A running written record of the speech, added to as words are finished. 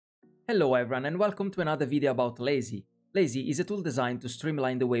Hello everyone and welcome to another video about Lazy. Lazy is a tool designed to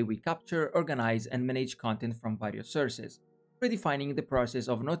streamline the way we capture, organize, and manage content from various sources, redefining the process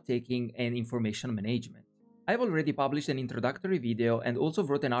of note-taking and information management. I've already published an introductory video and also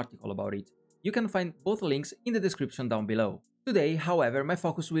wrote an article about it. You can find both links in the description down below. Today, however, my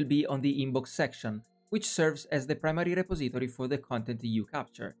focus will be on the inbox section, which serves as the primary repository for the content you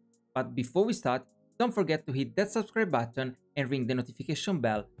capture. But before we start, don't forget to hit that subscribe button and ring the notification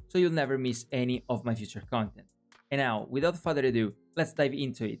bell so you'll never miss any of my future content. And now, without further ado, let's dive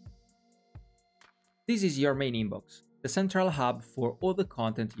into it. This is your main inbox, the central hub for all the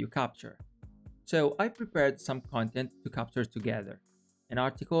content you capture. So I prepared some content to capture together: an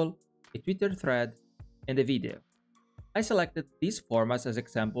article, a Twitter thread, and a video. I selected these formats as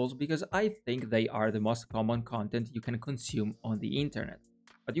examples because I think they are the most common content you can consume on the internet.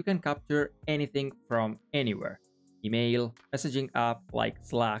 But you can capture anything from anywhere: email, messaging app like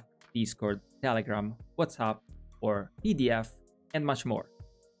Slack, Discord, Telegram, WhatsApp, or PDF, and much more.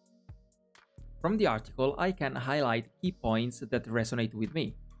 From the article, I can highlight key points that resonate with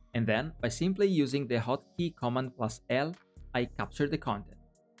me, and then by simply using the hotkey Command+L, I capture the content.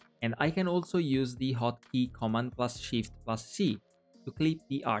 And I can also use the hotkey Command+Shift+C to clip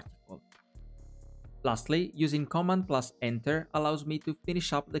the article. Lastly, using Command+Enter allows me to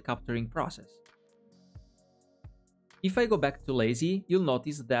finish up the capturing process. If I go back to Lazy, you'll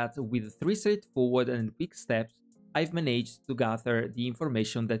notice that with 3 straightforward and quick steps, I've managed to gather the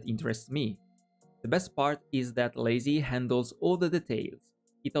information that interests me. The best part is that Lazy handles all the details.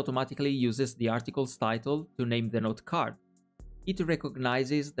 It automatically uses the article's title to name the note card. It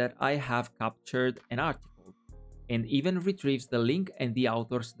recognizes that I have captured an article, and even retrieves the link and the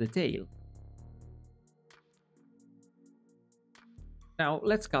author's detail. Now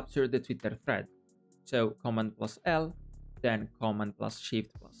let's capture the Twitter thread. So Command+L, then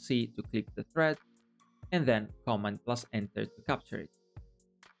Command+Shift+C to clip the thread, and then Command+Enter to capture it.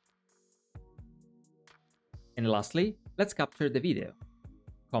 And lastly, let's capture the video.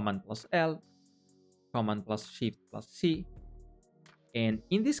 Command+L, Command+Shift+C, and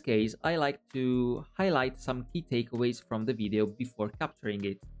in this case, I like to highlight some key takeaways from the video before capturing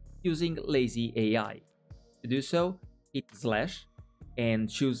it, using Lazy AI. To do so, hit / and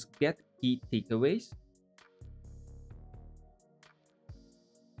choose Get Key Takeaways.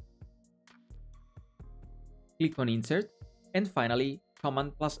 Click on Insert, and finally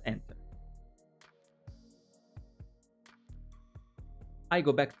Command+Enter. I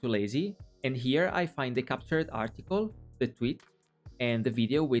go back to Lazy, and here I find the captured article, the tweet, and the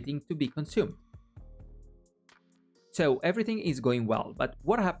video waiting to be consumed. So everything is going well, but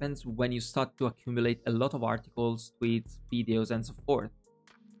what happens when you start to accumulate a lot of articles, tweets, videos, and so forth?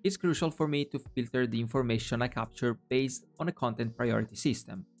 It's crucial for me to filter the information I capture based on a content priority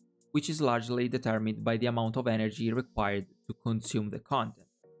system, which is largely determined by the amount of energy required to consume the content.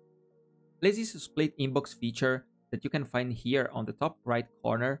 Lazy's split inbox feature that you can find here on the top right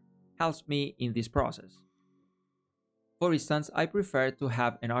corner helps me in this process. For instance, I prefer to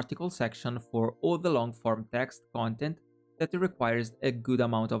have an article section for all the long-form text content that requires a good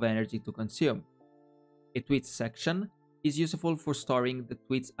amount of energy to consume. A tweets section is useful for storing the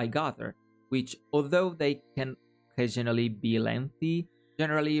tweets I gather, which, although they can occasionally be lengthy,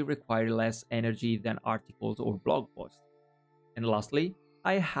 generally require less energy than articles or blog posts. And lastly,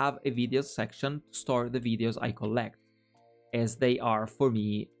 I have a videos section to store the videos I collect, as they are, for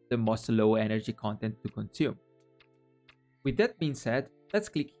me, the most low-energy content to consume. With that being said, let's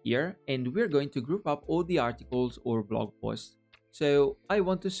click here and we're going to group up all the articles or blog posts. So I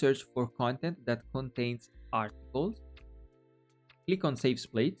want to search for content that contains articles. Click on Save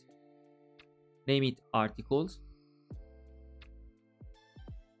Split, name it Articles,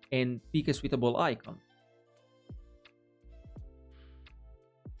 and pick a suitable icon.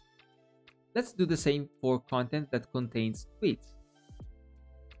 Let's do the same for content that contains tweets.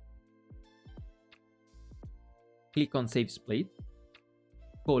 Click on Save Split,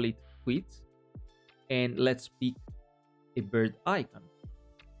 call it Tweets, and let's pick a bird icon.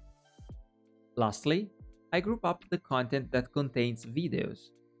 Lastly, I group up the content that contains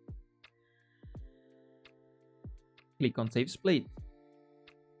videos. Click on Save Split,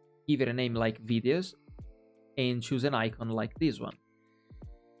 give it a name like Videos, and choose an icon like this one.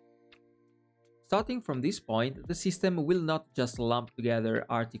 Starting from this point, the system will not just lump together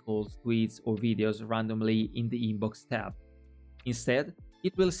articles, tweets, or videos randomly in the Inbox tab. Instead,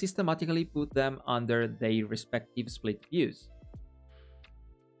 it will systematically put them under their respective split views.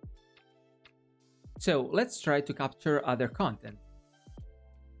 So let's try to capture other content.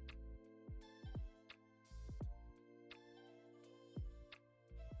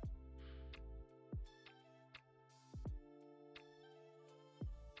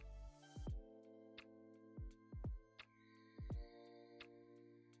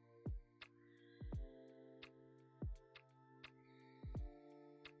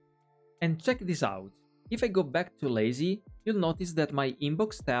 And check this out. If I go back to Lazy, you'll notice that my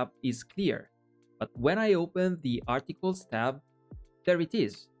inbox tab is clear. But when I open the articles tab, there it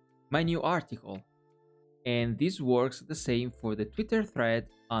is, my new article. And this works the same for the Twitter thread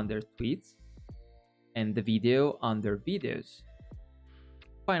under tweets and the video under videos.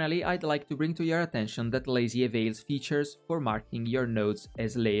 Finally, I'd like to bring to your attention that Lazy avails features for marking your notes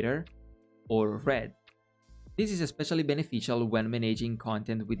as later or read. This is especially beneficial when managing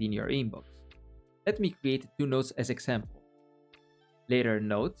content within your inbox. Let me create two notes as example. Later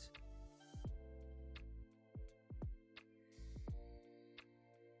notes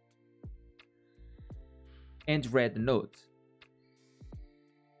and read notes.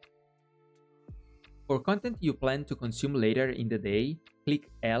 For content you plan to consume later in the day, click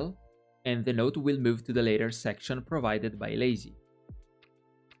L and the note will move to the later section provided by Lazy.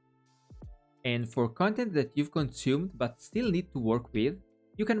 And for content that you've consumed but still need to work with,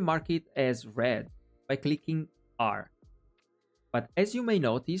 you can mark it as read by clicking R. But as you may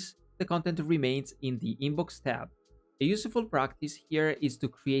notice, the content remains in the Inbox tab. A useful practice here is to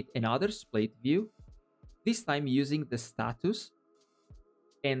create another split view, this time using the status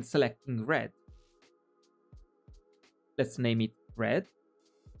and selecting read. Let's name it read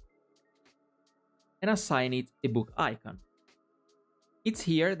and assign it a book icon. It's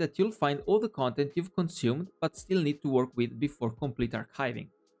here that you'll find all the content you've consumed but still need to work with before complete archiving.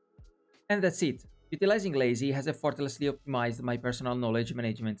 And that's it. Utilizing Lazy has effortlessly optimized my personal knowledge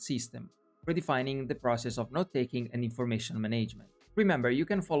management system, redefining the process of note-taking and information management. Remember, you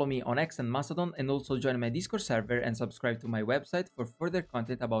can follow me on X and Mastodon and also join my Discord server and subscribe to my website for further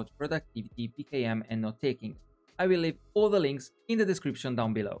content about productivity, PKM, and note-taking. I will leave all the links in the description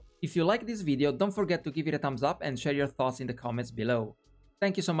down below. If you like this video, don't forget to give it a thumbs up and share your thoughts in the comments below.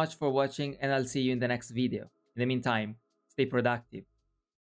 Thank you so much for watching and I'll see you in the next video. In the meantime, stay productive.